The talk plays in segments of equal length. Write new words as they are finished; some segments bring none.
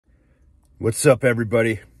What's up,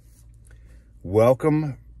 everybody?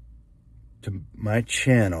 Welcome to my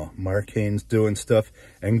channel, Mark Haynes Doing Stuff,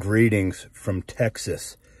 and greetings from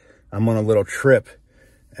Texas. I'm on a little trip,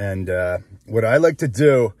 and what I like to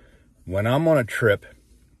do when I'm on a trip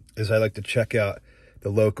is I like to check out the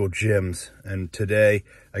local gyms, and today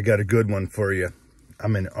I got a good one for you.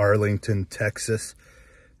 I'm in Arlington, Texas,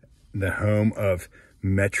 the home of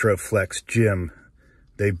Metroflex Gym.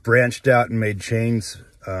 They branched out and made chains.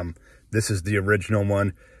 This is the original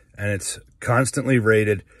one, and it's constantly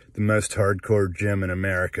rated the most hardcore gym in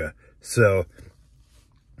America. So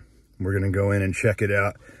we're going to go in and check it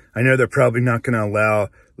out. I know they're probably not going to allow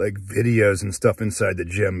like videos and stuff inside the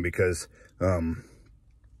gym because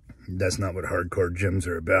that's not what hardcore gyms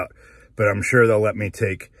are about. But I'm sure they'll let me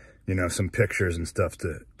take, you know, some pictures and stuff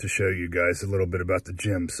to show you guys a little bit about the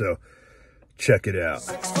gym. So check it out.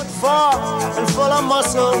 6'4" and full of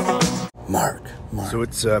muscle. Mark. So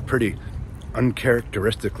it's pretty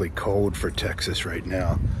uncharacteristically cold for Texas right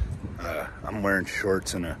now. I'm wearing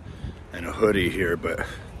shorts and a hoodie here, but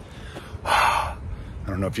I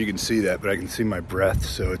don't know if you can see that, but I can see my breath.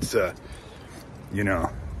 So it's you know,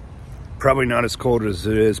 probably not as cold as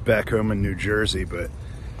it is back home in New Jersey, but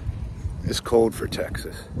it's cold for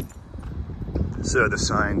Texas. So the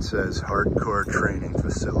sign says hardcore training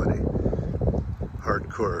facility,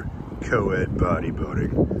 hardcore co-ed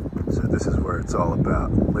bodybuilding. So this is where it's all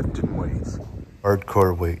about, lifting weights.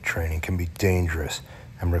 Hardcore weight training can be dangerous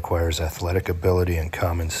and requires athletic ability and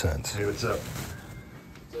common sense. Hey, what's up?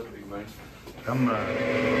 What's up, big man? I'm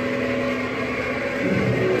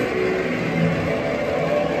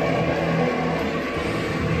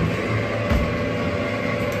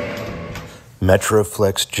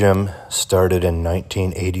Metroflex Gym started in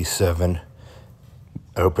 1987,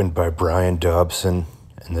 opened by Brian Dobson,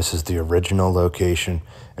 and this is the original location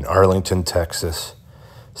in Arlington, Texas.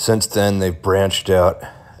 Since then, they've branched out,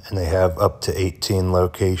 and they have up to 18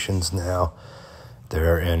 locations now.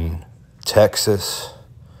 They're in Texas,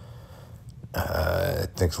 I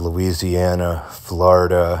think Louisiana,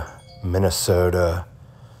 Florida, Minnesota,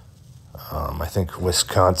 I think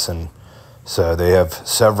Wisconsin. So they have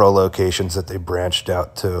several locations that they branched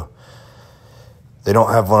out to. They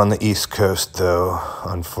don't have one on the East Coast, though,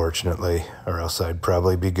 unfortunately, or else I'd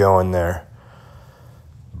probably be going there.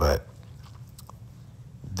 But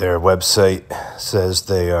their website says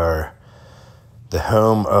they are the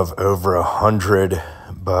home of over 100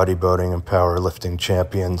 bodybuilding and powerlifting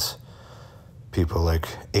champions. People like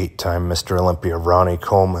 8-time Mr. Olympia Ronnie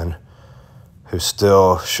Coleman, who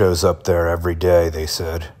still shows up there every day, they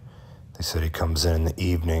said. They said he comes in the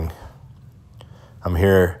evening. I'm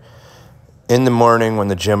here in the morning when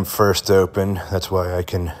the gym first opened. That's why I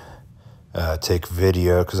can take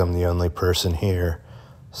video, because I'm the only person here.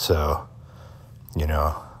 So, you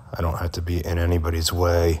know, I don't have to be in anybody's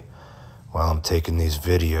way while I'm taking these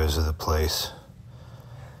videos of the place.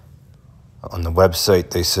 On the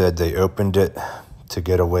website, they said they opened it to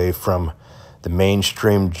get away from the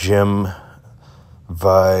mainstream gym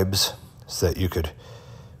vibes so that you could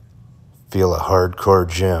feel a hardcore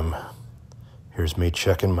gym. Here's me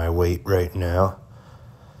checking my weight right now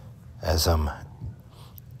as I'm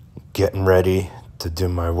getting ready to do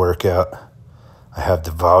my workout. I have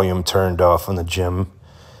the volume turned off on the gym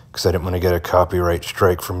because I didn't want to get a copyright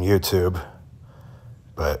strike from YouTube.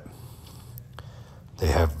 But they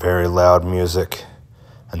have very loud music,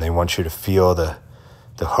 and they want you to feel the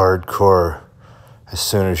hardcore as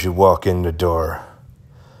soon as you walk in the door.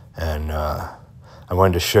 And I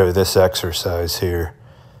wanted to show this exercise here.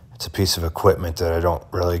 It's a piece of equipment that I don't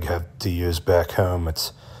really have to use back home.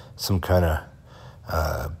 It's some kind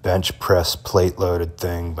of bench press plate loaded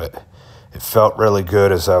thing, but it felt really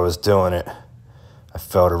good as I was doing it. I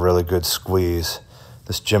felt a really good squeeze.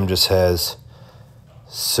 This gym just has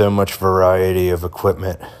so much variety of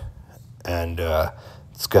equipment, and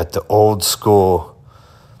it's got the old school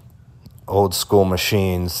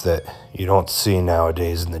machines that you don't see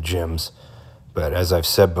nowadays in the gyms. But as I've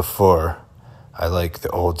said before, I like the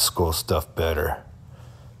old school stuff better.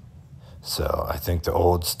 So I think the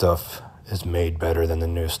old stuff is made better than the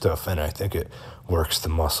new stuff, and I think it works the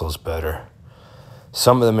muscles better.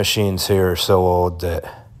 Some of the machines here are so old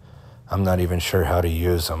that I'm not even sure how to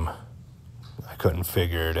use them. I couldn't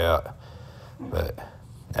figure it out. But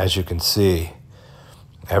as you can see,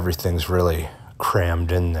 everything's really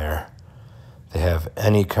crammed in there. They have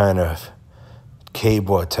any kind of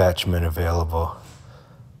cable attachment available.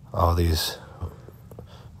 All these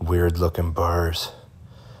weird looking bars.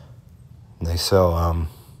 And they sell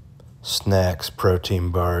snacks, protein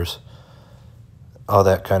bars, all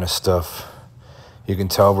that kind of stuff. You can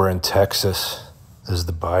tell we're in Texas. This is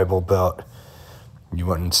the Bible Belt. You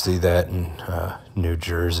wouldn't see that in New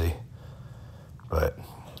Jersey.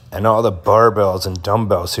 And all the barbells and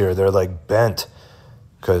dumbbells here, they're like bent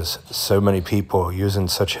because so many people using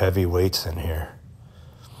such heavy weights in here.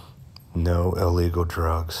 No illegal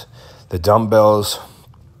drugs. The dumbbells,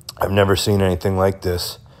 I've never seen anything like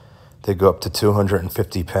this. They go up to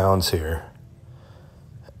 250 pounds here.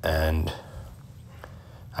 And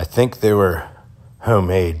I think they were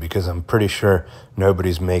homemade because I'm pretty sure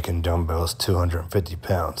nobody's making dumbbells 250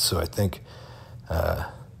 pounds. So I think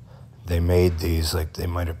they made these like they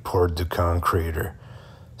might have poured the concrete or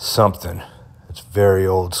something. It's very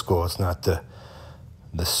old school. It's not the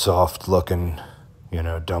soft looking,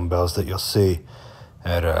 dumbbells that you'll see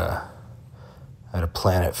at a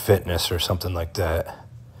Planet Fitness or something like that.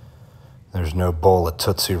 There's no bowl of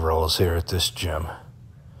Tootsie Rolls here at this gym.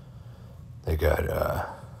 They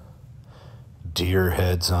got deer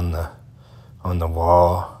heads on the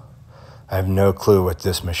wall. I have no clue what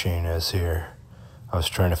this machine is here. I was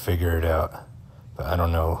trying to figure it out, but I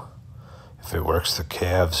don't know if it works the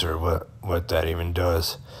calves or what that even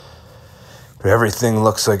does. But everything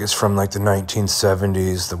looks like it's from like the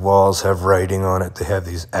 1970s. The walls have writing on it. They have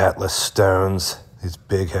these Atlas stones, these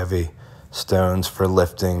big heavy stones for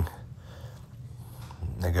lifting.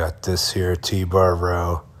 They got this here, T-bar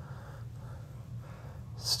row.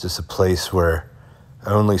 It's just a place where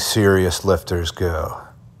only serious lifters go.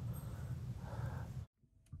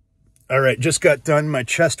 All right, just got done my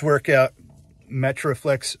chest workout,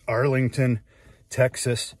 Metroflex, Arlington,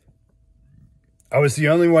 Texas. I was the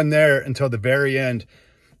only one there until the very end,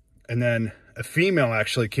 and then a female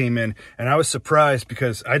actually came in, and I was surprised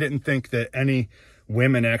because I didn't think that any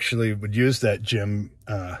women actually would use that gym,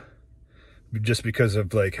 just because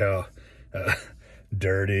of like how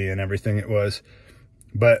dirty and everything it was.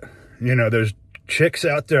 But, there's chicks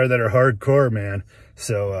out there that are hardcore, man.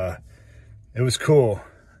 So it was cool.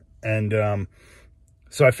 And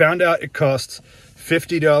so I found out it costs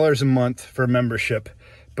 $50 a month for membership,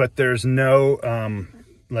 but there's no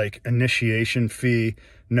like initiation fee,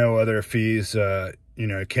 no other fees,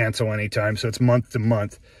 cancel anytime. So it's month to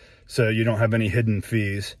month. So you don't have any hidden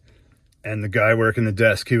fees. And the guy working the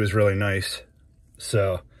desk, he was really nice.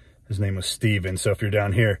 So his name was Steven. So if you're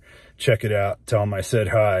down here, check it out. Tell him I said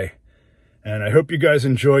hi. And I hope you guys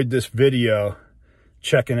enjoyed this video,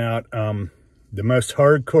 checking out the most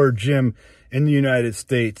hardcore gym in the United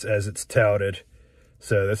States, as it's touted.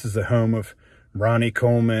 So this is the home of Ronnie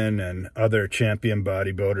Coleman and other champion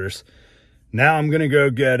bodybuilders. Now I'm going to go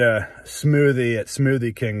get a smoothie at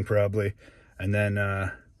Smoothie King probably, and then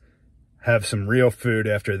have some real food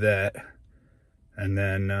after that. And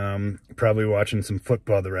then probably watching some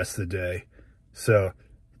football the rest of the day. So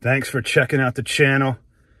thanks for checking out the channel.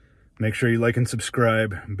 Make sure you like and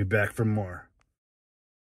subscribe, and be back for more.